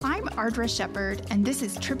Ardra Shepherd, and this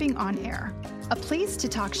is Tripping on Air, a place to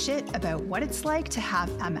talk shit about what it's like to have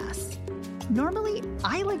MS. Normally,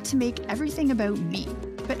 I like to make everything about me,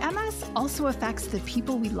 but MS also affects the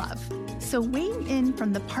people we love. So weighing in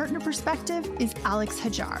from the partner perspective is Alex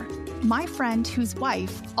Hajar, my friend whose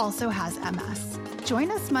wife also has MS. Join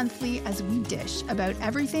us monthly as we dish about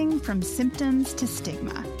everything from symptoms to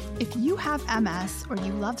stigma. If you have MS or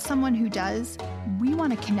you love someone who does, we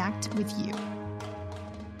want to connect with you.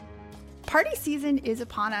 Party season is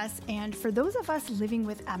upon us, and for those of us living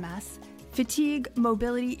with MS, fatigue,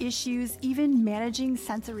 mobility issues, even managing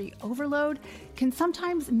sensory overload can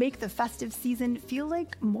sometimes make the festive season feel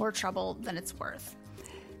like more trouble than it's worth.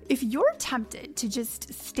 If you're tempted to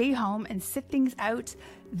just stay home and sit things out,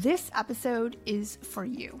 this episode is for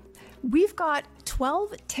you. We've got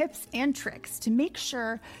 12 tips and tricks to make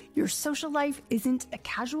sure your social life isn't a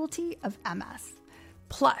casualty of MS.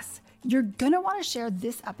 Plus, you're going to want to share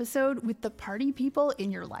this episode with the party people in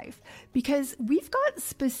your life because we've got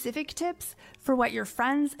specific tips for what your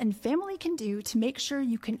friends and family can do to make sure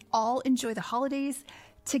you can all enjoy the holidays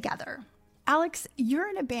together. Alex, you're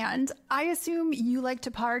in a band. I assume you like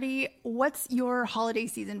to party. What's your holiday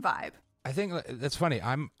season vibe? I think that's funny.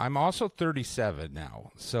 I'm also 37 now.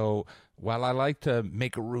 So while I like to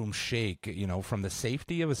make a room shake, from the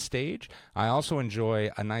safety of a stage, I also enjoy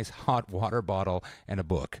a nice hot water bottle and a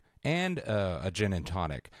book and a gin and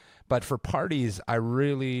tonic. But for parties, I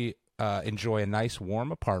really enjoy a nice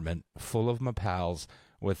warm apartment full of my pals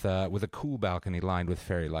with a cool balcony lined with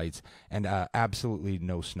fairy lights and absolutely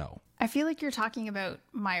no snow. I feel like you're talking about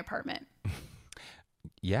my apartment.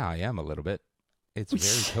 Yeah, I am a little bit. It's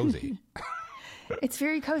very cozy. It's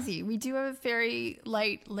very cozy. We do have a very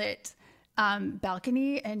light lit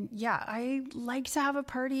balcony. And yeah, I like to have a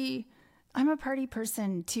party. I'm a party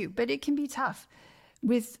person too, but it can be tough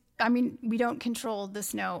we don't control the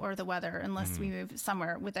snow or the weather unless we move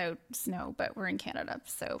somewhere without snow, but we're in Canada,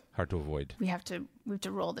 so hard to avoid. We have to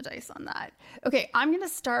roll the dice on that. Okay, I'm going to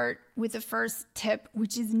start with the first tip,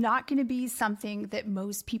 which is not going to be something that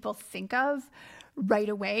most people think of right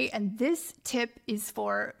away. And this tip is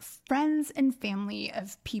for friends and family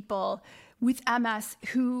of people with MS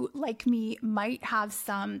who, like me, might have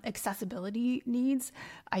some accessibility needs.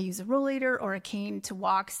 I use a rollator or a cane to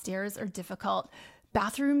walk. Stairs are difficult.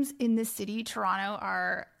 Bathrooms in the city, Toronto,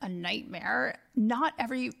 are a nightmare. Not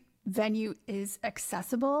every venue is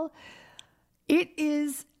accessible. It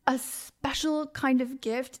is a special kind of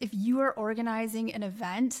gift if you are organizing an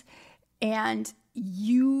event and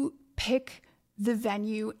you pick the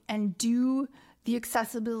venue and do the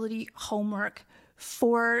accessibility homework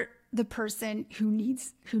for the person who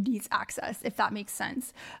needs access, if that makes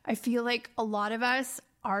sense. I feel like a lot of us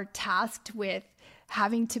are tasked with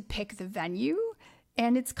having to pick the venue,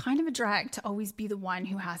 and it's kind of a drag to always be the one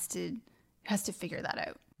who has to figure that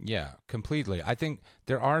out. Yeah, completely. I think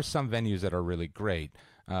there are some venues that are really great.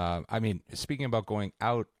 Speaking about going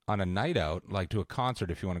out on a night out, like to a concert,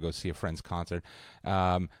 if you want to go see a friend's concert,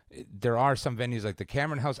 there are some venues like the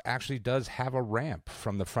Cameron House actually does have a ramp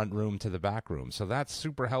from the front room to the back room. So that's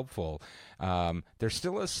super helpful. There's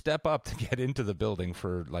still a step up to get into the building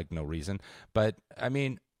for no reason. But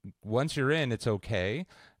once you're in, it's okay.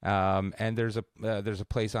 And there's a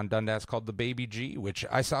place on Dundas called the Baby G, which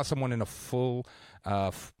I saw someone in a full,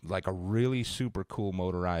 a really super cool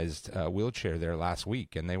motorized wheelchair there last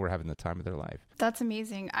week, and they were having the time of their life. That's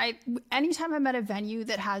amazing. Anytime I'm at a venue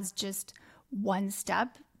that has just one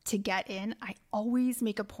step to get in, I always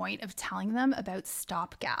make a point of telling them about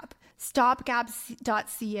Stopgap.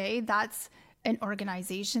 Stopgap.ca, that's an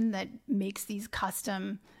organization that makes these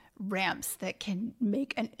custom ramps that can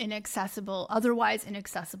make an otherwise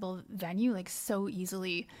inaccessible venue so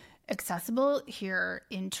easily accessible. Here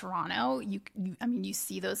in Toronto, you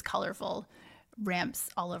see those colorful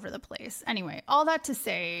ramps all over the place. Anyway, all that to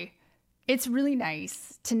say, it's really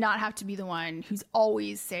nice to not have to be the one who's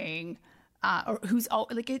always saying,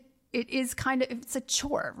 it is kind of, it's a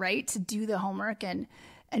chore, right? To do the homework and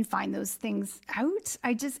find those things out.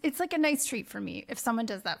 It's like a nice treat for me if someone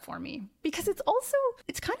does that for me, because it's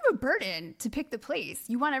kind of a burden to pick the place.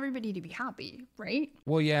 You want everybody to be happy, right?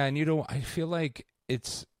 Well, yeah. And I feel like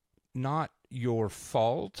it's not your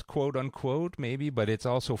fault, quote unquote, maybe, but it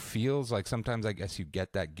also feels like sometimes I guess you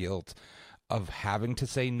get that guilt of having to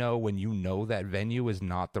say no when you know that venue is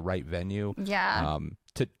not the right venue. Yeah.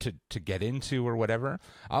 To get into or whatever.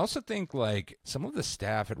 I also think some of the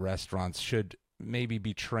staff at restaurants should maybe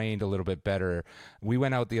be trained a little bit better. We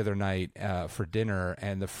went out the other night for dinner,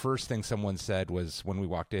 and the first thing someone said was, when we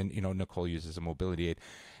walked in, Nicole uses a mobility aid,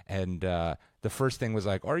 and the first thing was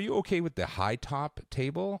 "Are you okay with the high top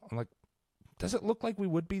table?" I'm like, Does it look like we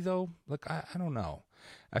would be, though? Like, I don't know.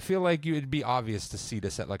 I feel like it'd be obvious to seat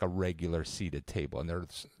us at like a regular seated table, and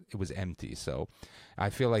it was empty. So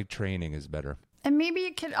I feel like training is better. And maybe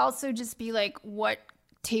it could also just be like, what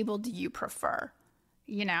table do you prefer?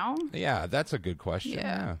 You know? Yeah, that's a good question.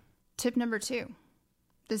 Yeah. Tip number 2.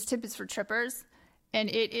 This tip is for trippers, and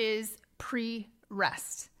it is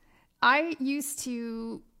pre-rest. I used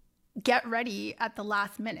to get ready at the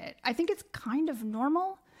last minute. I think it's kind of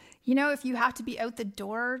normal. You know, if you have to be out the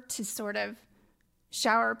door to sort of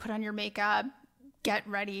shower, put on your makeup, get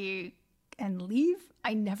ready, and leave,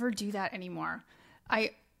 I never do that anymore.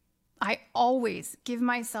 I always give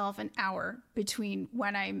myself an hour between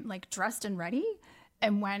when I'm like dressed and ready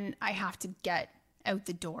and when I have to get out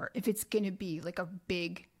the door, if it's going to be like a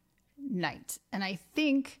big night. And I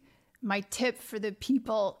think my tip for the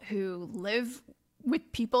people who live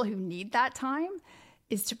with people who need that time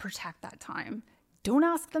is to protect that time. Don't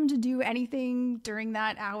ask them to do anything during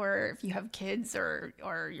that hour. If you have kids or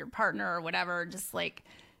your partner or whatever, just like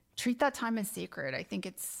treat that time as sacred. I think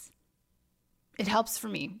it helps for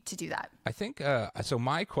me to do that. I think, so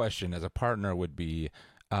my question as a partner would be,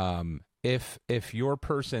 if your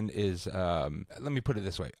person is, let me put it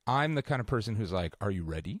this way. I'm the kind of person who's like, are you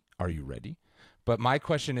ready? Are you ready? But my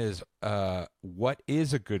question is, what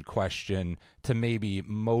is a good question to maybe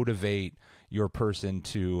motivate your person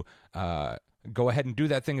to go ahead and do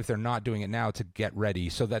that thing if they're not doing it now, to get ready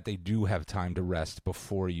so that they do have time to rest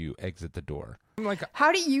before you exit the door? Like,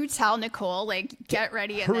 how do you tell Nicole, like, get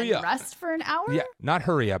ready and then rest for an hour? Yeah, not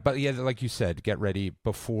hurry up, but yeah, like you said, get ready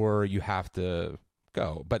before you have to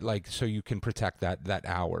go. But like, so you can protect that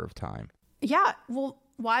hour of time. Yeah. Well,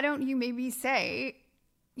 why don't you maybe say,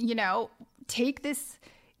 you know,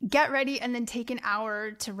 get ready and then take an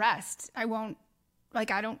hour to rest.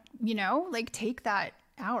 Take that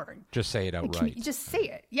hour. Just say it outright. Just say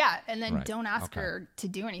it. Yeah. And then don't ask her to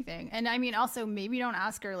do anything. And I mean, also maybe don't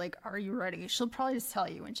ask her like, are you ready? She'll probably just tell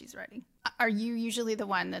you when she's ready. Are you usually the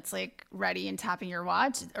one that's like ready and tapping your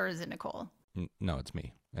watch, or is it Nicole? No, it's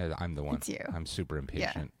me. I'm the one. It's you. I'm super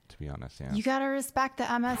impatient, to be honest. Yeah. You got to respect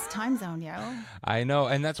the MS time zone, yo. I know.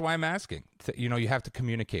 And that's why I'm asking. You know, you have to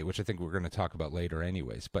communicate, which I think we're going to talk about later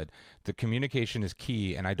anyways. But the communication is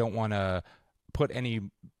key. And I don't want to put any,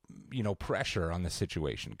 pressure on the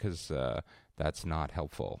situation, because that's not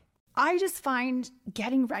helpful. I just find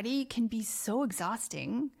getting ready can be so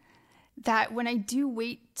exhausting that when I do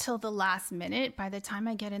wait till the last minute, by the time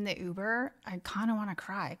I get in the Uber, I kind of want to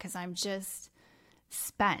cry because I'm just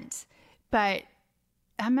spent. But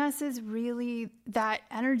MS is really, that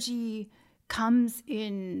energy comes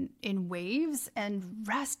in waves, and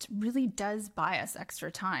rest really does buy us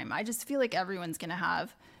extra time. I just feel like everyone's going to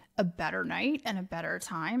have a better night and a better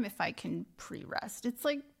time if I can pre-rest. It's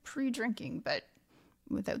like pre-drinking, but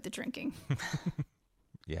without the drinking.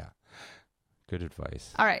 Yeah. Good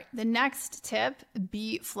advice. All right. The next tip,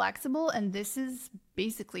 be flexible. And this is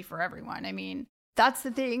basically for everyone. I mean, that's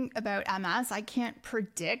the thing about MS. I can't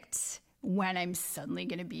predict when I'm suddenly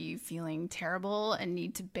going to be feeling terrible and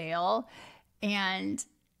need to bail. And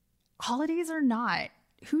holidays or not,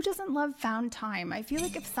 who doesn't love found time? I feel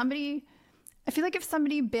like if somebody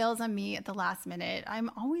bails on me at the last minute, I'm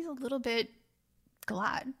always a little bit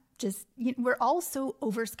glad. Just, we're all so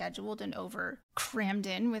overscheduled and over crammed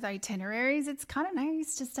in with itineraries. It's kind of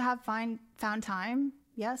nice just to have found time.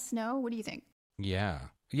 Yes, no? What do you think? Yeah.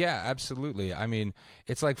 Yeah, absolutely. I mean,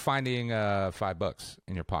 it's like finding $5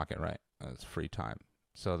 in your pocket, right? It's free time.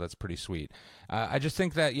 So that's pretty sweet. I just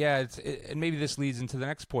think that, and maybe this leads into the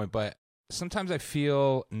next point, but sometimes I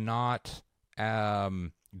feel not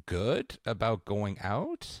good about going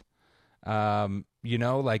out.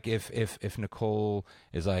 Like if Nicole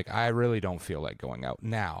is like, I really don't feel like going out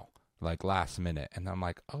now, like last minute. And I'm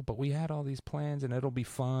like, oh, but we had all these plans and it'll be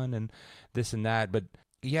fun and this and that. But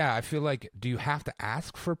yeah, I feel like, do you have to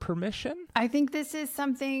ask for permission? I think this is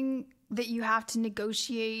something that you have to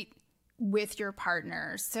negotiate with your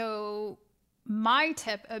partner. So my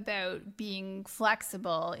tip about being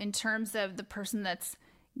flexible in terms of the person that's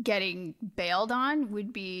getting bailed on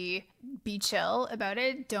would be chill about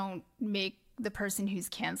it. Don't make the person who's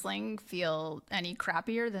canceling feel any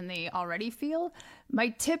crappier than they already feel. My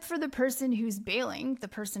tip for the person who's bailing, the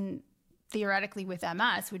person theoretically with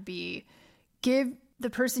MS, would be give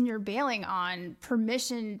the person you're bailing on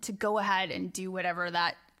permission to go ahead and do whatever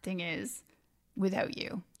that thing is without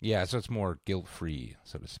you. Yeah, so it's more guilt-free,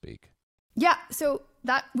 so to speak. Yeah, so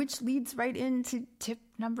that, which leads right into tip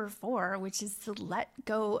number 4, which is to let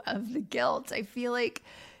go of the guilt. I feel like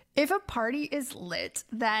if a party is lit,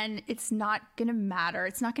 then it's not going to matter.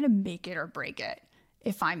 It's not going to make it or break it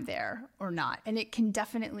if I'm there or not. And it can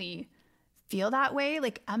definitely feel that way.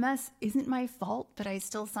 Like MS isn't my fault, but I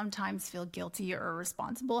still sometimes feel guilty or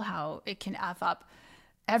responsible how it can F up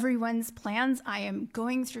everyone's plans. I am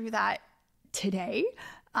going through that today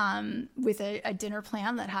with a dinner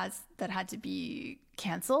plan that had to be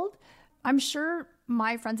canceled. I'm sure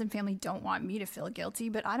my friends and family don't want me to feel guilty,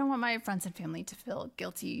 but I don't want my friends and family to feel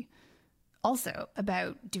guilty also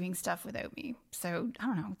about doing stuff without me. So I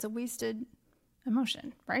don't know. It's a wasted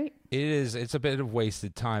emotion, right? It is. It's a bit of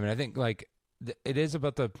wasted time. And I think like it is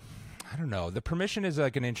about I don't know. The permission is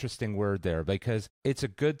like an interesting word there because it's a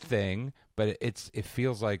good thing, but it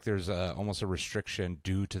feels like there's almost a restriction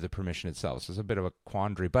due to the permission itself. So it's a bit of a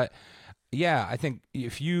quandary. But yeah, I think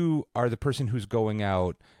if you are the person who's going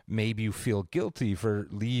out, maybe you feel guilty for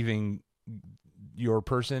leaving your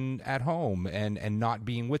person at home and not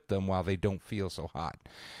being with them while they don't feel so hot.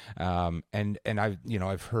 And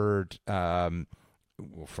I've heard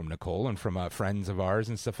from Nicole and from friends of ours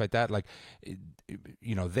and stuff like that, like,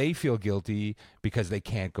 they feel guilty because they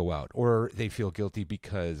can't go out, or they feel guilty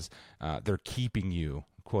because they're keeping you,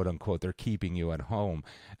 quote unquote, they're keeping you at home.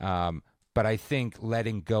 But I think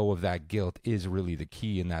letting go of that guilt is really the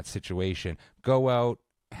key in that situation. Go out,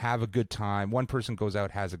 have a good time. One person goes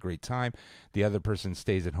out, has a great time. The other person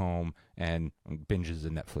stays at home and binges a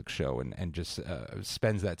Netflix show and just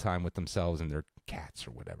spends that time with themselves and their cats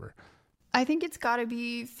or whatever. I think it's got to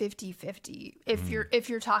be 50-50 if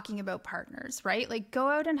you're talking about partners, right? Like go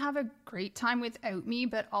out and have a great time without me,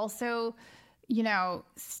 but also,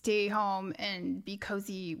 stay home and be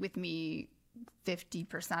cozy with me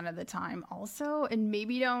 50% of the time also. And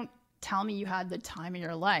maybe don't tell me you had the time of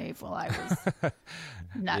your life while I was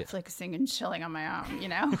Netflixing and chilling on my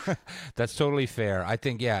own, That's totally fair. I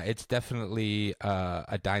think, it's definitely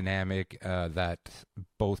a dynamic that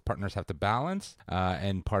both partners have to balance.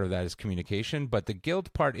 And part of that is communication. But the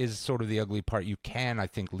guilt part is sort of the ugly part you can, I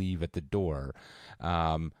think, leave at the door.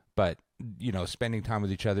 But spending time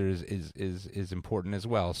with each other is important as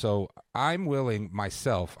well. So I'm willing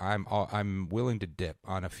myself, I'm willing to dip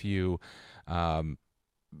on a few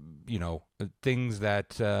things that,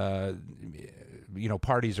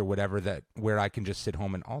 parties or whatever where I can just sit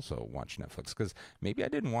home and also watch Netflix because maybe I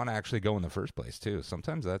didn't want to actually go in the first place too.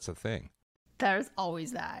 Sometimes that's a thing. There's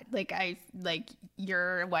always that. Like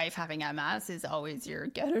your wife having MS is always your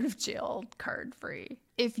get out of jail card free.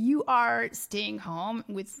 If you are staying home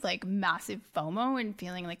with like massive FOMO and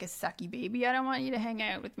feeling like a sucky baby, I don't want you to hang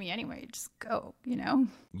out with me anyway. Just go,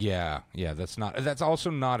 Yeah. That's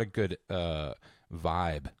also not a good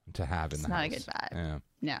vibe to have in the house. It's not a good vibe. Yeah.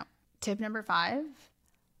 No. Tip number 5,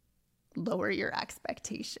 lower your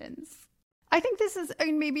expectations. I think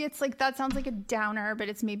maybe it's like, that sounds like a downer, but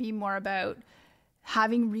it's maybe more about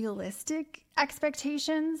having realistic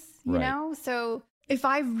expectations, you know? So if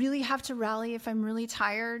I really have to rally, if I'm really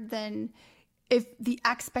tired, then if the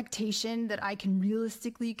expectation that I can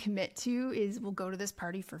realistically commit to is we'll go to this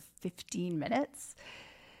party for 15 minutes,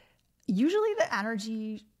 usually the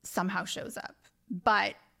energy somehow shows up.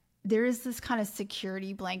 But there is this kind of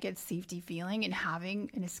security blanket safety feeling in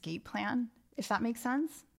having an escape plan, if that makes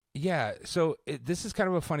sense. Yeah. So this is kind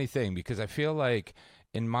of a funny thing because I feel like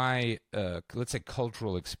in my, let's say,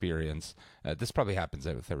 cultural experience, this probably happens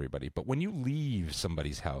with everybody, but when you leave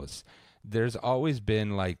somebody's house, there's always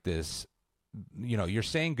been like this, you're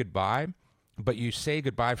saying goodbye, but you say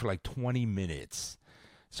goodbye for like 20 minutes.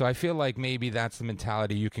 So I feel like maybe that's the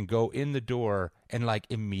mentality. You can go in the door and like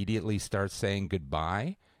immediately start saying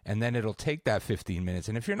goodbye, and then it'll take that 15 minutes.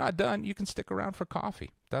 And if you're not done, you can stick around for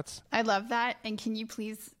coffee. I love that. And can you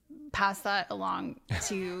please pass that along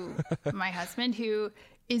to my husband, who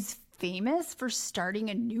is famous for starting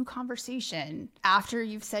a new conversation after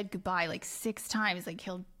you've said goodbye like 6 times. Like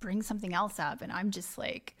he'll bring something else up, and I'm just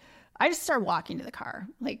like, I just start walking to the car.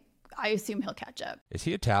 Like, I assume he'll catch up. Is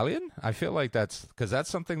he Italian? I feel like that's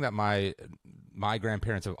something that my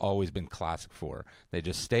grandparents have always been classic for. They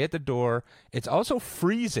just stay at the door. It's also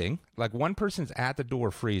freezing. Like one person's at the door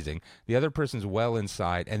freezing, the other person's well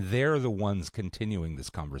inside, and they're the ones continuing this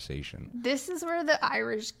conversation. This is where the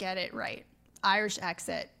Irish get it right. Irish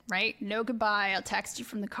exit, right? No goodbye. I'll text you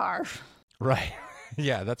from the car. Right.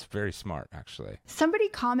 Yeah, that's very smart, actually. Somebody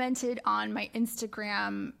commented on my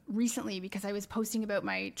Instagram recently because I was posting about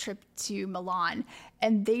my trip to Milan,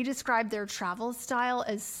 and they described their travel style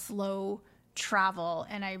as slow travel.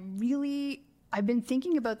 And I've been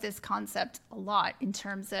thinking about this concept a lot in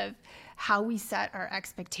terms of how we set our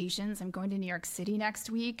expectations. I'm going to New York City next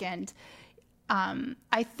week, and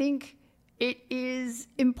I think it is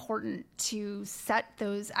important to set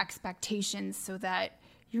those expectations so that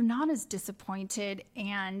you're not as disappointed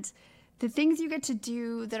and the things you get to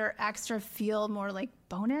do that are extra feel more like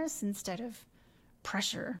bonus instead of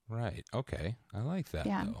pressure. Right. Okay. I like that,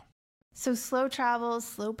 though. So slow travel,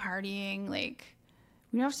 slow partying, like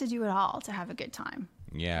we don't have to do it all to have a good time.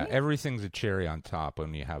 Yeah, right? Everything's a cherry on top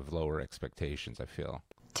when you have lower expectations, I feel.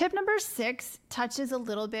 Tip number 6 touches a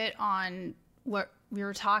little bit on what we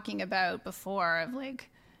were talking about before of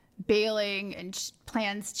like bailing and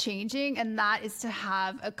plans changing, and that is to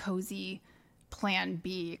have a cozy plan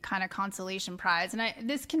B, kind of consolation prize. And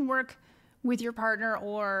this can work with your partner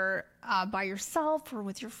or by yourself or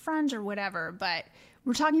with your friends or whatever, but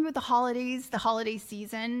we're talking about the holidays, the holiday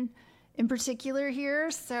season in particular here.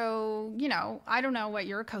 So, I don't know what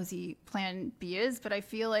your cozy plan B is, but I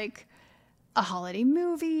feel like a holiday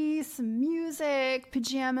movie, some music,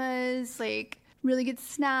 pajamas, like really good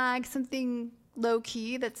snack, something low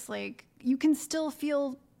key that's like you can still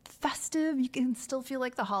feel festive, you can still feel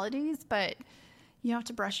like the holidays, but you don't have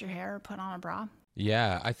to brush your hair or put on a bra.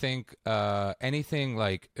 Yeah, I think anything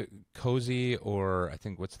like cozy, or I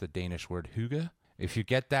think what's the Danish word, hygge? If you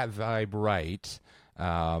get that vibe right,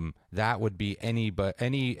 that would be any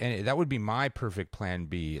that would be my perfect plan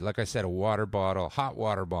B. Like I said, a water bottle, hot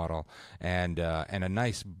water bottle, and a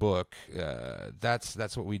nice book. That's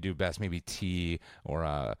what we do best. Maybe tea or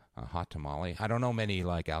a hot tamale. I don't know many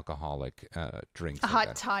like alcoholic drinks. A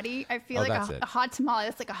hot toddy. I feel like a hot tamale.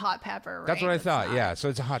 That's like a hot pepper. Right? That's what I thought. Yeah, so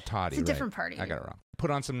it's a hot toddy. It's a different party. I got it wrong. Put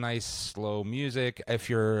on some nice slow music. If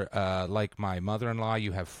you're like my mother-in-law,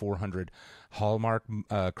 you have 400 Hallmark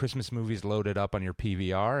Christmas movies loaded up on your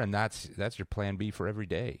PVR, and that's your plan B for every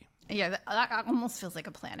day. Yeah, that almost feels like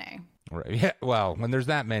a plan A. Right. Yeah. Well, when there's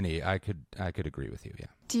that many, I could agree with you. Yeah.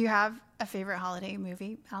 Do you have a favorite holiday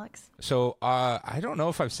movie, Alex? So I don't know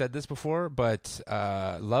if I've said this before, but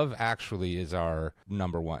Love Actually is my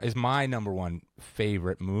number one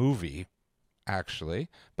favorite movie, actually.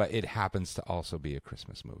 But it happens to also be a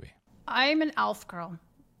Christmas movie. I'm an Elf girl.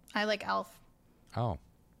 I like Elf. Oh.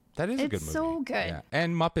 That is a good movie. It's so good. Yeah.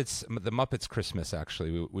 And the Muppets Christmas,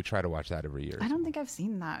 actually. We try to watch that every year. I don't think I've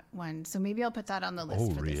seen that one, so maybe I'll put that on the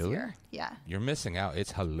list for this year. Yeah. You're missing out.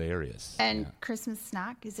 It's hilarious. And Christmas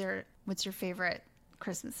snack, what's your favorite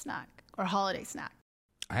Christmas snack or holiday snack?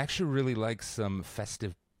 I actually really like some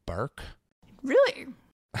festive bark. Really?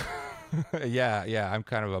 Yeah. I'm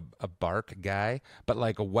kind of a bark guy, but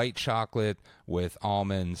like a white chocolate with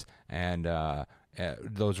almonds and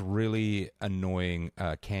those really annoying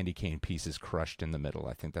candy cane pieces crushed in the middle.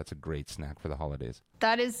 I think that's a great snack for the holidays.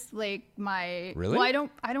 That is like my... Really? Well,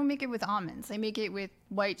 I don't make it with almonds. I make it with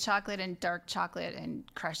white chocolate and dark chocolate and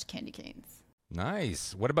crushed candy canes.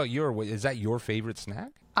 Nice. What about is that your favorite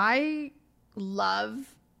snack? I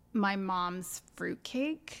love my mom's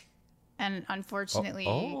fruitcake. And unfortunately,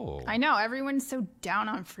 I know everyone's so down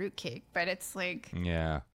on fruitcake, but it's like...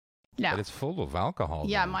 Yeah. No. But it's full of alcohol.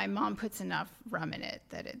 Yeah, my mom puts enough rum in it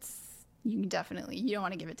that you don't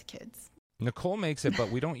want to give it to kids. Nicole makes it, but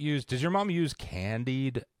we don't use... Does your mom use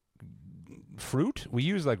candied fruit? We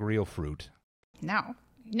use like real fruit. No.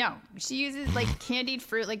 She uses like candied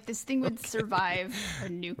fruit. Like this thing would survive a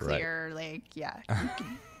nuclear, right.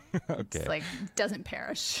 It's like doesn't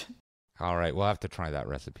perish. All right, we'll have to try that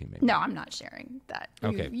recipe maybe. No, I'm not sharing that.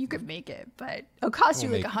 Okay. You could make it, but it'll cost you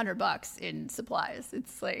like $100 in supplies.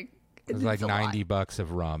 It's like... It's like $90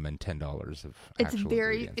 of rum and $10 of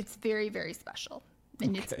ingredients. It's very, very special.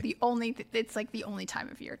 And it's like the only time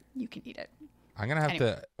of year you can eat it. I'm going to have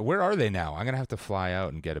to... Where are they now? I'm going to have to fly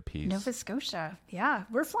out and get a piece. Nova Scotia. Yeah,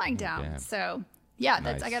 we're flying down. Damn. So, yeah,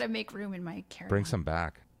 nice. I got to make room in my carry-on. Bring some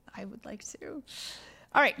back. I would like to.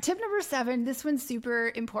 All right, tip number 7. This one's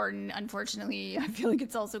super important. Unfortunately, I feel like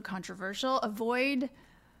it's also controversial. Avoid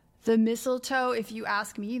the mistletoe. If you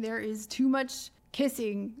ask me, there is too much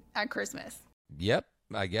kissing at Christmas. Yep,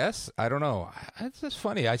 I guess. I don't know. It's just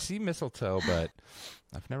funny. I see mistletoe, but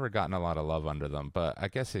I've never gotten a lot of love under them. But I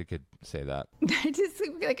guess you could say that. I just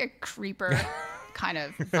look like a creeper kind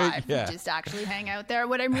of vibe. Yeah. You just actually hang out there.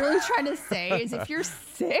 What I'm really trying to say is if you're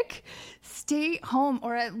sick, stay home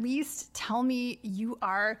or at least tell me you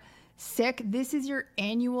are sick. This is your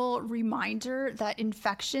annual reminder that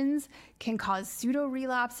infections can cause pseudo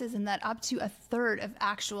relapses and that up to a third of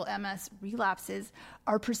actual MS relapses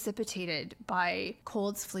are precipitated by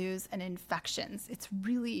colds, flus, and infections. It's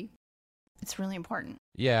really important.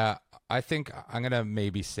 Yeah, I think I'm going to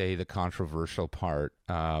maybe say the controversial part,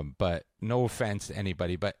 but no offense to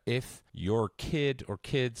anybody. But if your kid or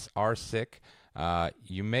kids are sick,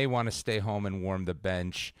 you may want to stay home and warm the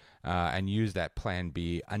bench and use that plan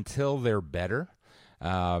B until they're better.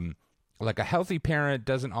 Like a healthy parent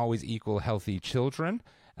doesn't always equal healthy children.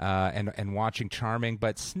 and watching charming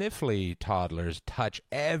but sniffly toddlers touch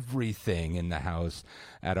everything in the house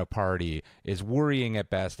at a party is worrying at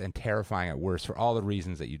best and terrifying at worst for all the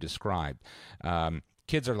reasons that you described.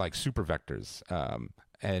 Kids are like super vectors,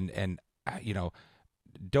 and you know,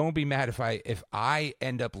 don't be mad if I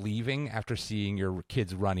end up leaving after seeing your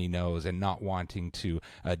kid's runny nose and not wanting to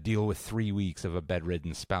deal with 3 weeks of a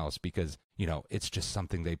bedridden spouse because, you know, it's just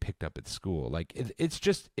something they picked up at school. Like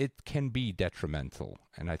it can be detrimental.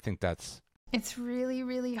 And I think it's really,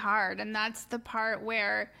 really hard. And that's the part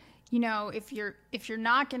where, you know, if you're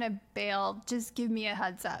not going to bail, just give me a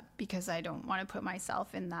heads up because I don't want to put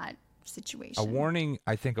myself in that situation.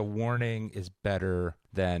 I think a warning is better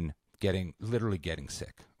than literally getting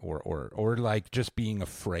sick or like just being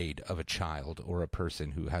afraid of a child or a person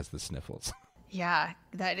who has the sniffles. Yeah,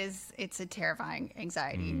 it's a terrifying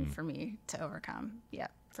anxiety for me to overcome. Yeah,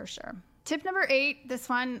 for sure. Tip number 8, this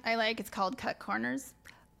one I like, it's called cut corners.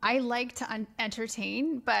 I like to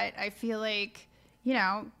entertain, but I feel like, you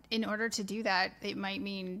know, in order to do that, it might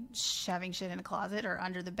mean shoving shit in a closet or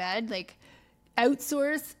under the bed. Like,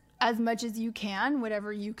 outsource as much as you can,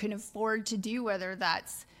 whatever you can afford to do, whether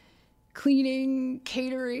that's cleaning,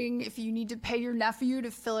 catering, if you need to pay your nephew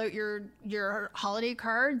to fill out your holiday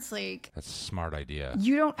cards, like that's a smart idea.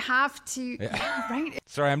 You don't have to, yeah, right?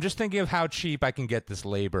 Sorry, I'm just thinking of how cheap I can get this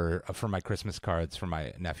labor for my Christmas cards for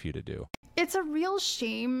my nephew to do. It's a real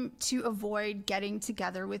shame to avoid getting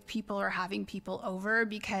together with people or having people over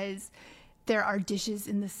because there are dishes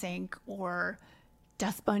in the sink or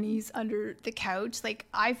dust bunnies under the couch. Like,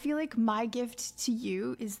 I feel like my gift to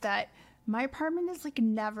you is that my apartment is like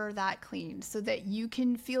never that clean so that you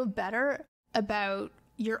can feel better about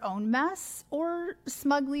your own mess or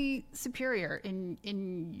smugly superior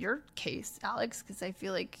in your case, Alex, because I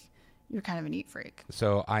feel like you're kind of a neat freak.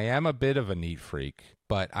 So I am a bit of a neat freak,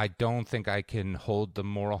 but I don't think I can hold the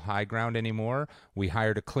moral high ground anymore. We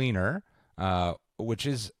hired a cleaner, which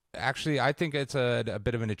is actually, I think it's a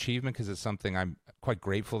bit of an achievement because it's something I'm quite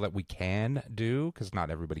grateful that we can do because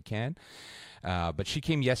not everybody can. But she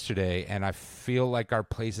came yesterday, and I feel like our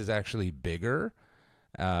place is actually bigger.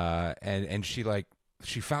 And she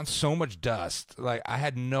found so much dust. Like, I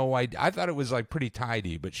had no idea. I thought it was like pretty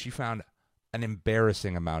tidy, but she found an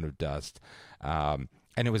embarrassing amount of dust.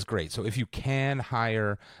 And it was great. So if you can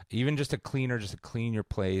hire even just a cleaner just to clean your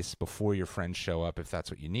place before your friends show up, if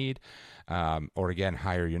that's what you need, or again,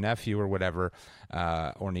 hire your nephew or whatever,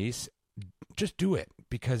 or niece, just do it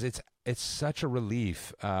because it's such a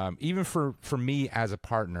relief, even for me as a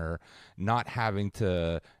partner, not having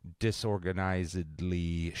to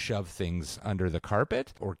disorganizedly shove things under the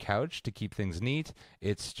carpet or couch to keep things neat.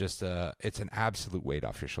 It's just it's an absolute weight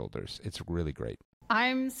off your shoulders. It's really great.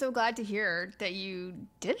 I'm so glad to hear that you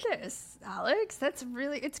did this, Alex.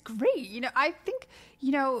 It's great. You know, I think,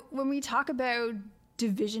 you know, when we talk about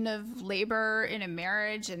division of labor in a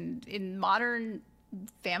marriage and in modern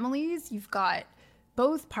families, you've got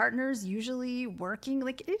both partners usually working.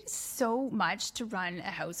 Like, it is so much to run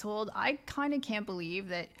a household. I kind of can't believe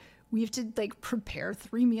that we have to like prepare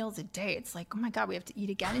 3 meals a day. It's like, oh my God, we have to eat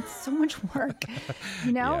again. It's so much work,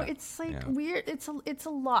 you know, yeah, it's like weird. It's a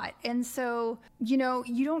lot. And so, you know,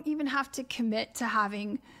 you don't even have to commit to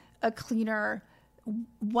having a cleaner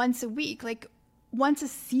once a week, like once a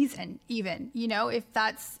season, even, you know, if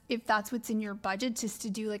that's what's in your budget, just to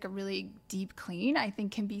do like a really deep clean, I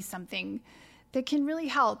think can be something that can really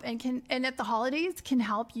help and at the holidays can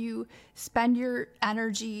help you spend your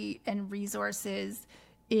energy and resources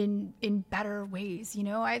in better ways. You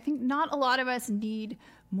know, I think not a lot of us need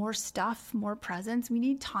more stuff, more presents. We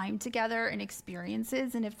need time together and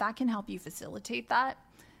experiences. And if that can help you facilitate that,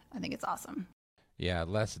 I think it's awesome. Yeah,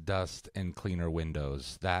 less dust and cleaner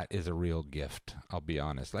windows. That is a real gift, I'll be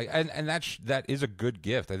honest. Like, and that is a good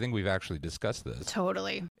gift. I think we've actually discussed this.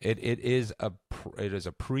 Totally. It is a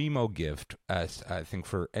primo gift, as I think,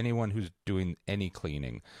 for anyone who's doing any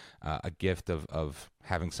cleaning. A gift of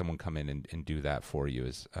having someone come in and do that for you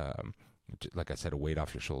is, like I said, a weight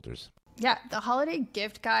off your shoulders. Yeah, the holiday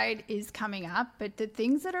gift guide is coming up, but the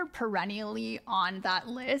things that are perennially on that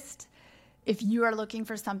list, if you are looking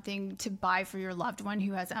for something to buy for your loved one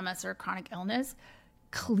who has MS or chronic illness,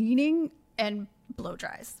 cleaning and blow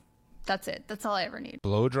dries. That's it. That's all I ever need.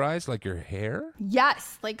 Blow dries, like your hair?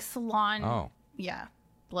 Yes, like salon. Oh. Yeah.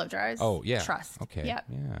 Blow dries. Oh, yeah. Trust. Okay. Yep.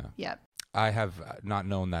 Yeah. Yep. I have not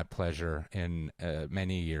known that pleasure in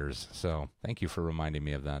many years. So thank you for reminding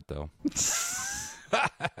me of that, though.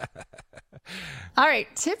 All right.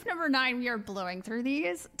 Tip number 9, we are blowing through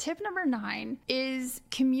these. Tip number 9 is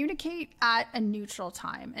communicate at a neutral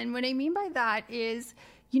time. And what I mean by that is,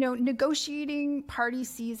 you know, negotiating party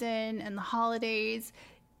season and the holidays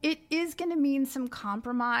it is going to mean some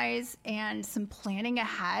compromise and some planning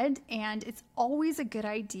ahead. And it's always a good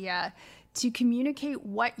idea to communicate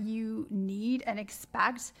what you need and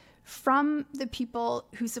expect from the people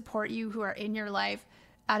who support you, who are in your life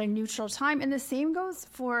at a neutral time. And the same goes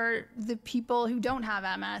for the people who don't have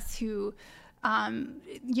MS, who,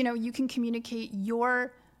 you can communicate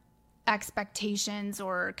your expectations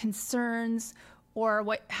or concerns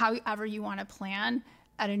or however you want to plan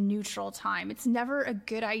at a neutral time. It's never a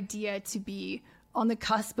good idea to be on the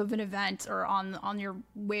cusp of an event or on your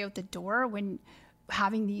way out the door when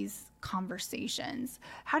having these conversations.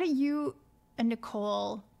 How do you and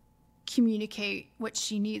Nicole communicate what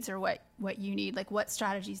she needs or what you need? Like, what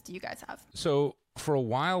strategies do you guys have? So for a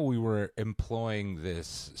while, we were employing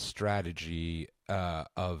this strategy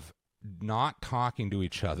of not talking to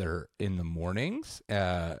each other in the mornings.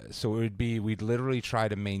 So we'd literally try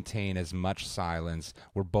to maintain as much silence.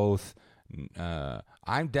 We're both,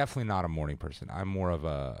 I'm definitely not a morning person. I'm more of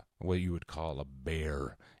what you would call a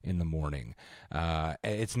bear in the morning.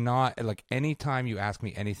 It's not like anytime you ask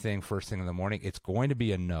me anything first thing in the morning, it's going to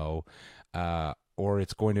be a no, or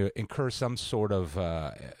it's going to incur some sort of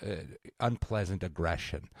unpleasant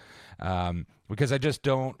aggression. Because I just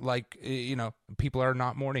don't like, people who are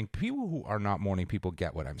not morning people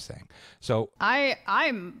get what I'm saying. So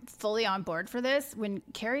I'm fully on board for this. When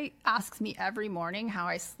Carrie asks me every morning how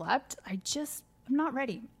I slept, I'm not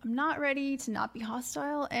ready. I'm not ready to not be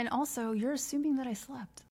hostile. And also, you're assuming that I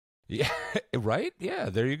slept. Yeah, right? Yeah,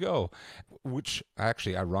 there you go. Which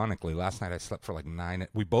actually, ironically, last night I slept for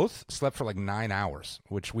we both slept for 9 hours,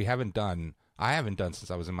 which I haven't done since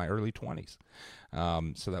I was in my early 20s.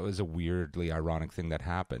 So that was a weirdly ironic thing that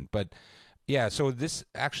happened. But yeah, so this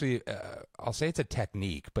actually, I'll say it's a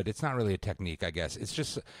technique, but it's not really a technique, I guess. It's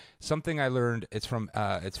just something I learned. It's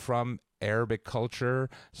from Arabic culture.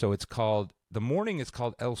 So the morning is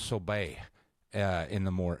called El Sobeh. In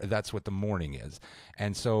the morning, that's what the morning is.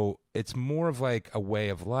 And so it's more of like a way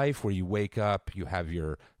of life where you wake up, you have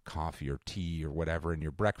your coffee or tea or whatever in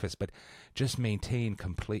your breakfast, but just maintain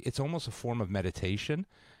it's almost a form of meditation,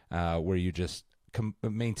 where you just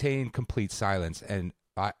maintain complete silence. And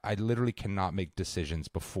I literally cannot make decisions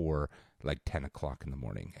before 10 o'clock in the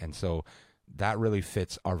morning. And so that really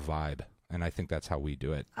fits our vibe. And I think that's how we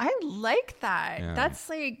do it. I like that. Yeah. That's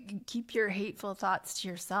keep your hateful thoughts to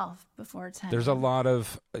yourself before 10. There's a lot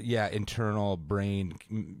of, internal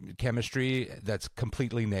brain chemistry that's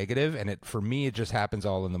completely negative. And for me, it just happens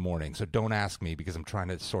all in the morning. So don't ask me because I'm trying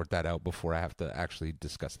to sort that out before I have to actually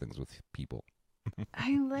discuss things with people.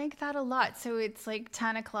 I like that a lot. So it's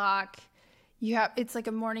 10 o'clock. It's like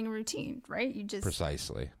a morning routine, right? You just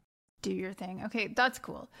precisely do your thing. Okay, that's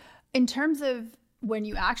cool. In terms of when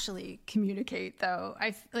you actually communicate, though,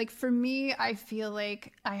 for me, I feel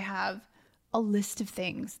like I have a list of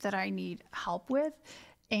things that I need help with.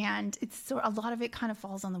 And a lot of it kind of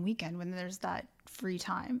falls on the weekend when there's that free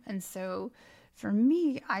time. And so for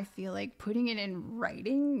me, I feel like putting it in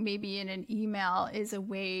writing, maybe in an email, is a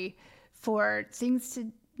way for things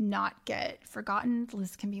to not get forgotten. The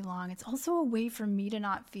list can be long. It's also a way for me to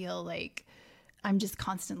not feel like I'm just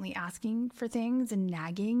constantly asking for things and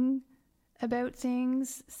nagging about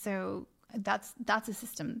things. So that's a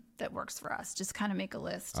system that works for us. Just kind of make a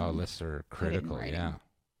list. Oh, lists are critical.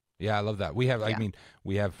 Yeah, I love that. We have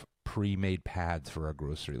we have pre-made pads for our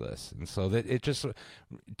grocery list, and so that it just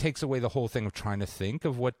takes away the whole thing of trying to think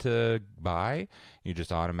of what to buy. You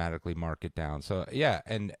just automatically mark it down. So yeah,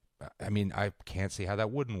 and I can't see how that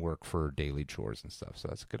wouldn't work for daily chores and stuff. So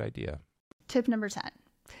that's a good idea. Tip number 10.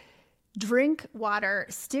 Drink water,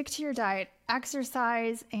 stick to your diet,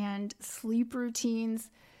 exercise, and sleep routines.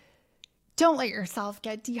 Don't let yourself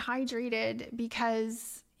get dehydrated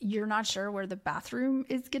because you're not sure where the bathroom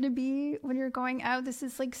is going to be when you're going out. This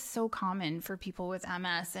is so common for people with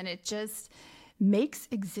MS, and it just makes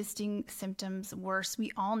existing symptoms worse.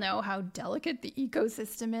 We all know how delicate the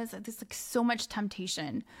ecosystem is. There's so much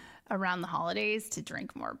temptation around the holidays to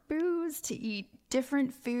drink more booze, to eat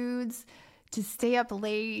different foods, to stay up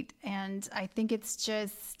late. And I think it's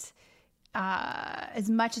just as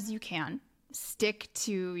much as you can, stick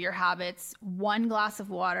to your habits. 1 glass of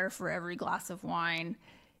water for every glass of wine.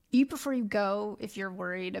 Eat before you go if you're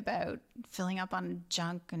worried about filling up on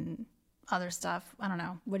junk and other stuff. I don't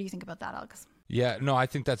know. What do you think about that, Alex? Yeah, no, I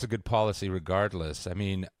think that's a good policy regardless.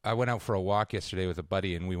 I went out for a walk yesterday with a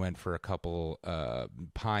buddy, and we went for a couple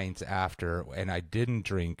pints after, and I didn't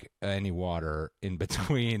drink any water in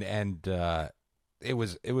between, and it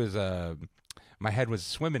was my head was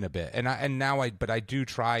swimming a bit. But I do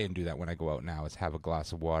try and do that when I go out now, is have a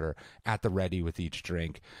glass of water at the ready with each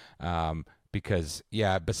drink. because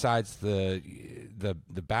besides the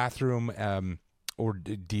bathroom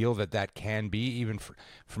ordeal that can be, even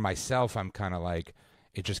for myself, I'm kind of like,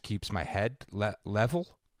 it just keeps my head level.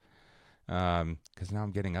 Because now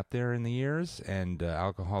I'm getting up there in the years, and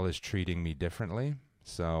alcohol is treating me differently.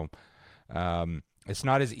 So it's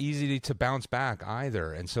not as easy to bounce back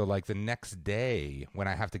either. And so, like, the next day when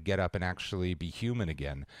I have to get up and actually be human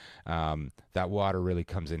again, that water really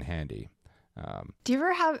comes in handy. Do you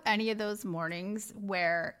ever have any of those mornings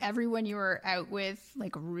where everyone you were out with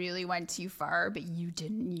like really went too far, but you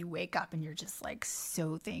didn't? You wake up and you're just like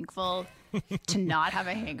so thankful to not have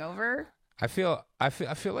a hangover. I feel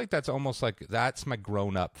like that's almost like that's my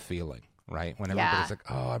grown up feeling, right? When everybody's like,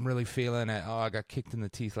 "Oh, I'm really feeling it. Oh, I got kicked in the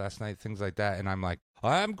teeth last night," things like that, and I'm like,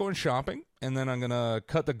 "I'm going shopping, and then I'm gonna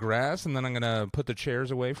cut the grass, and then I'm gonna put the chairs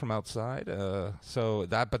away from outside."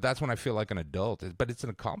 But that's when I feel like an adult. But it's an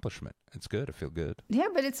accomplishment. It's good. I feel good. Yeah,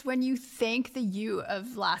 but it's when you thank the you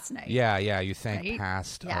of last night. Yeah. You thank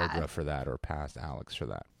past Audra for that, or past Alex for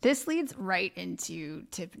that. This leads right into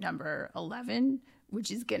tip number 11, which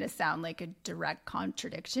is going to sound like a direct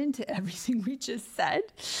contradiction to everything we just said.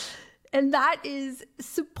 And that is,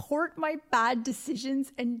 support my bad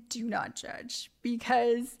decisions and do not judge.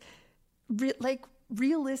 Because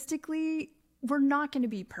realistically, we're not going to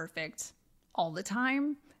be perfect all the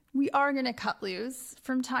time. We are going to cut loose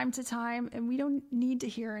from time to time, and we don't need to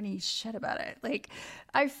hear any shit about it. Like,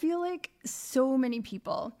 I feel like so many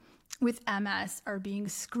people with MS are being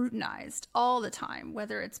scrutinized all the time,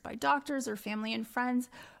 whether it's by doctors or family and friends,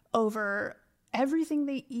 over everything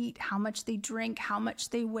they eat, how much they drink, how much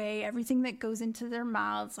they weigh, everything that goes into their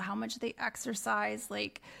mouths, how much they exercise.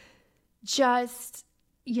 Like, just,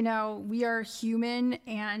 we are human,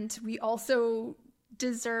 and we also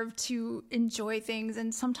deserve to enjoy things.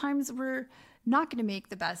 And sometimes we're not going to make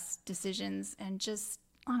the best decisions, and just,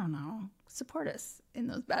 I don't know, support us in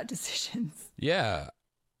those bad decisions. Yeah.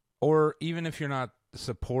 Or even if you're not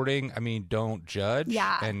supporting, don't judge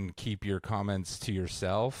and keep your comments to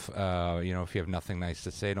yourself. If you have nothing nice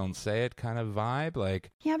to say, don't say it kind of vibe.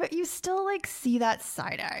 Like, yeah, but you still like see that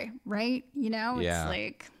side eye, right? It's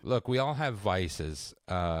like, look, we all have vices.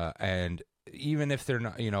 And even if they're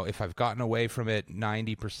not, if I've gotten away from it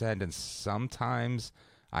 90% and sometimes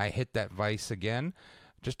I hit that vice again,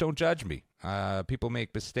 just don't judge me. People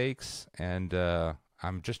make mistakes, and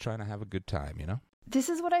I'm just trying to have a good time, This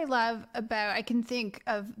is what I love about, I can think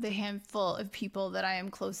of the handful of people that I am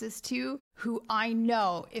closest to who I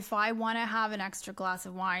know if I want to have an extra glass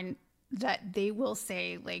of wine, that they will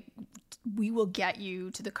say, like, we will get you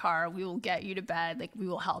to the car, we will get you to bed, like, we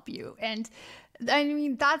will help you. And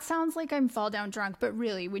that sounds like I'm fall down drunk, but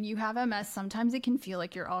really, when you have MS, sometimes it can feel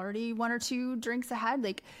like you're already 1 or 2 drinks ahead.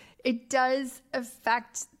 Like, it does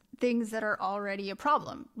affect things that are already a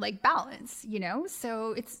problem, like balance,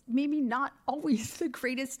 So it's maybe not always the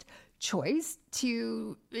greatest choice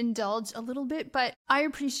to indulge a little bit, but I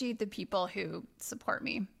appreciate the people who support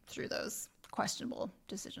me through those questionable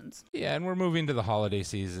decisions. Yeah, and we're moving to the holiday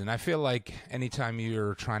season. I feel like anytime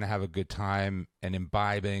you're trying to have a good time and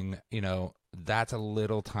imbibing, that's a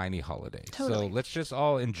little tiny holiday. Totally. So let's just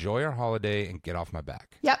all enjoy our holiday and get off my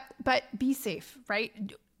back. Yep, but be safe,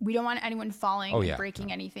 right? We don't want anyone falling and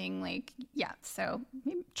breaking anything. So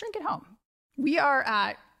maybe drink at home. We are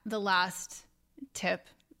at the last tip,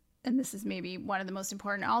 and this is maybe one of the most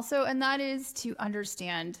important also, and that is to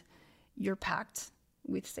understand your pact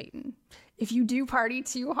with Satan. If you do party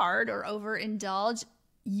too hard or overindulge,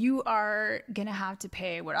 you are going to have to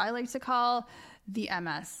pay what I like to call the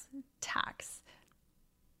MS tax.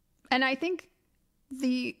 And I think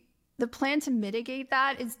the plan to mitigate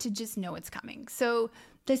that is to just know it's coming. So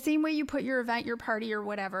the same way you put your event, your party, or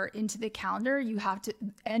whatever into the calendar, you have to,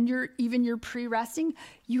 and your pre-resting,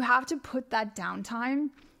 you have to put that downtime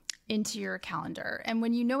into your calendar. And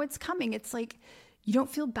when you know it's coming, it's like, you don't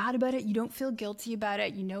feel bad about it. You don't feel guilty about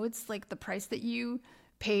it. It's like the price that you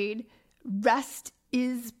paid. Rest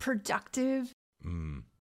is productive.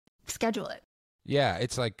 Schedule it. Yeah,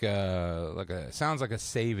 it's sounds like a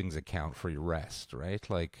savings account for your rest, right?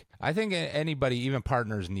 Like, I think anybody, even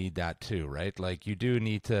partners, need that too, right? Like, you do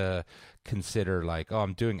need to consider, like, oh,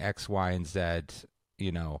 I'm doing X, Y, and Z,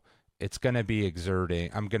 it's going to be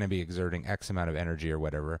I'm going to be exerting X amount of energy or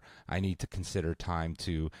whatever. I need to consider time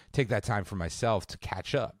to take that time for myself to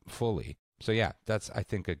catch up fully. So yeah, that's, I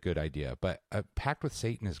think, a good idea. But a pact with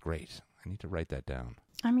Satan is great. I need to write that down.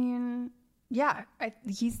 Yeah,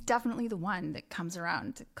 he's definitely the one that comes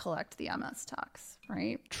around to collect the MS tax,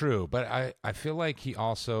 right? True, but I feel like he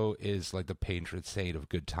also is like the patron saint of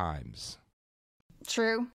good times.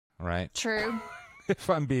 True. Right? True. if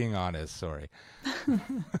I'm being honest. Sorry.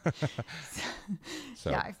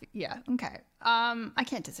 Yeah. Okay. I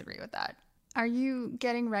can't disagree with that. Are you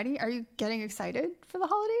getting ready? Are you getting excited for the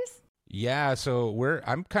holidays? Yeah, so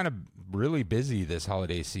I'm kind of really busy this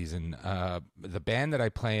holiday season. The band that I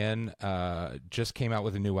play in just came out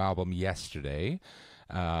with a new album yesterday.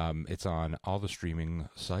 It's on all the streaming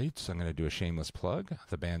sites. I'm going to do a shameless plug.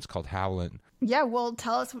 The band's called Howlin'. Yeah, well,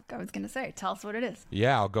 tell us what it is.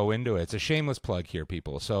 Yeah, I'll go into it. It's a shameless plug here,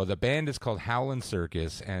 people. So the band is called Howlin'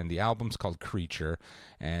 Circus, and the album's called Creature,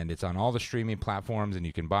 and it's on all the streaming platforms, and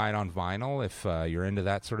you can buy it on vinyl if you're into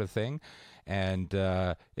that sort of thing. And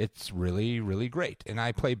it's really, really great. And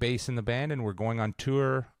I play bass in the band, and we're going on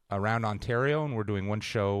tour around Ontario, and we're doing one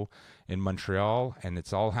show in Montreal, and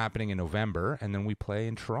it's all happening in November. And then we play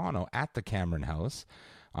in Toronto at the Cameron House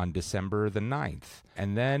on December the 9th.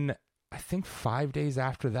 And then I think 5 days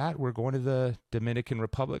after that, we're going to the Dominican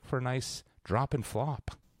Republic for a nice drop and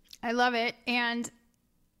flop. I love it. And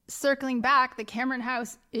circling back, the Cameron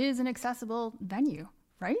House is an accessible venue,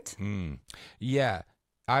 right? Yeah.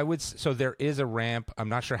 So there is a ramp. I'm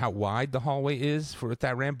not sure how wide the hallway is for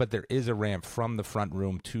that ramp, but there is a ramp from the front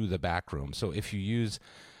room to the back room. So if you use,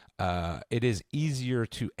 it is easier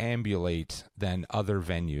to ambulate than other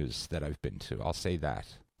venues that I've been to. I'll say that.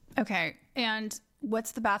 Okay. And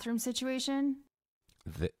what's the bathroom situation?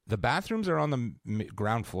 The bathrooms are on the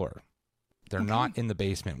ground floor. They're not in the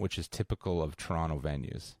basement, which is typical of Toronto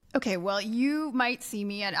venues. Okay, well, you might see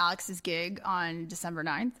me at Alex's gig on December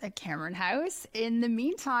 9th at Cameron House. In the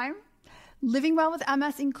meantime, living well with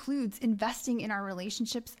MS includes investing in our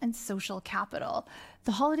relationships and social capital.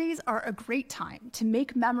 The holidays are a great time to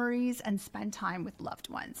make memories and spend time with loved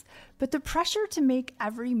ones. But the pressure to make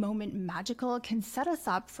every moment magical can set us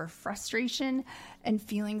up for frustration and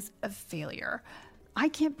feelings of failure. I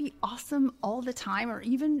can't be awesome all the time or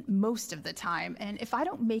even most of the time. And if I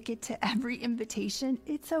don't make it to every invitation,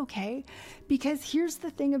 it's okay. Because here's the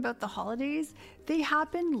thing about the holidays, they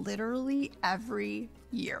happen literally every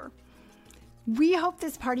year. We hope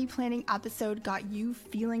this party planning episode got you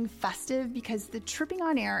feeling festive because the Tripping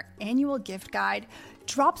on Air annual gift guide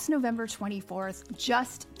drops November 24th,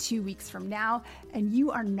 just 2 weeks from now, and you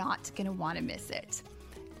are not going to want to miss it.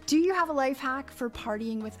 Do you have a life hack for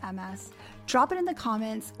partying with MS? Drop it in the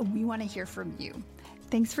comments. We want to hear from you.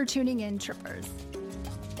 Thanks for tuning in, Trippers.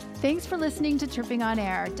 Thanks for listening to Tripping on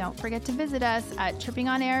Air. Don't forget to visit us at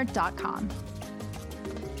trippingonair.com.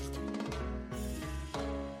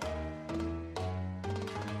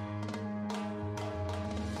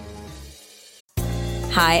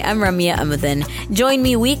 Hi, I'm Ramya Amudan. Join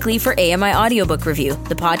me weekly for AMI Audiobook Review,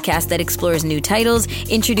 the podcast that explores new titles,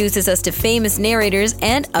 introduces us to famous narrators,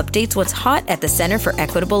 and updates what's hot at the Center for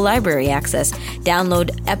Equitable Library Access.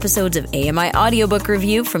 Download episodes of AMI Audiobook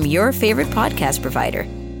Review from your favorite podcast provider.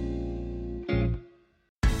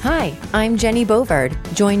 Hi, I'm Jenny Bovard.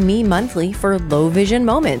 Join me monthly for Low Vision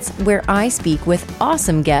Moments, where I speak with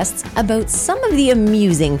awesome guests about some of the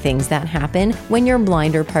amusing things that happen when you're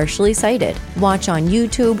blind or partially sighted. Watch on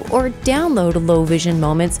YouTube or download Low Vision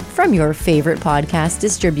Moments from your favorite podcast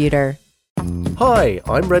distributor. Hi,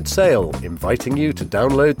 I'm Red Sail, inviting you to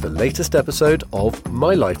download the latest episode of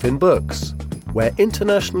My Life in Books, where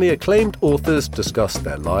internationally acclaimed authors discuss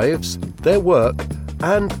their lives, their work,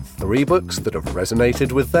 and 3 books that have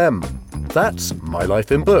resonated with them. That's My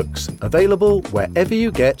Life in Books, available wherever you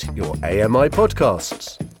get your AMI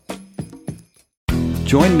podcasts.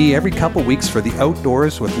 Join me every couple weeks for the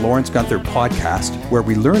Outdoors with Lawrence Gunther podcast, where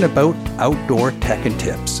we learn about outdoor tech and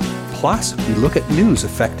tips. Plus, we look at news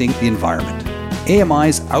affecting the environment.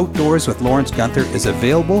 AMI's Outdoors with Lawrence Gunther is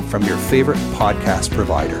available from your favorite podcast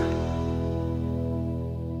provider.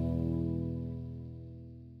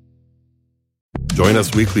 Join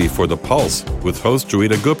us weekly for The Pulse with host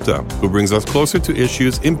Joeita Gupta, who brings us closer to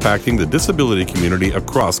issues impacting the disability community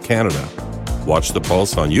across Canada. Watch The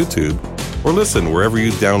Pulse on YouTube or listen wherever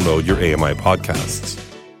you download your AMI podcasts.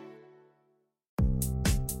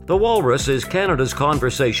 The Walrus is Canada's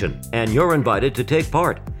conversation, and you're invited to take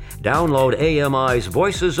part. Download AMI's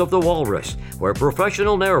Voices of the Walrus, where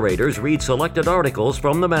professional narrators read selected articles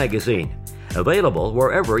from the magazine. Available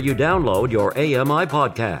wherever you download your AMI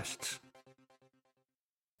podcasts.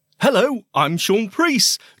 Hello, I'm Sean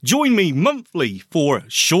Priest. Join me monthly for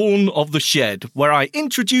Sean of the Shed, where I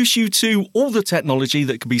introduce you to all the technology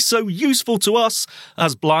that can be so useful to us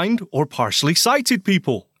as blind or partially sighted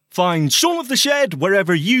people. Find Sean of the Shed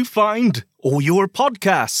wherever you find all your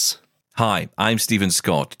podcasts. Hi, I'm Stephen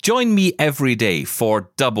Scott. Join me every day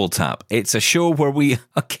for Double Tap. It's a show where we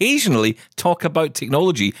occasionally talk about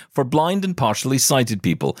technology for blind and partially sighted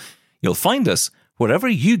people. You'll find us wherever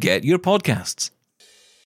you get your podcasts.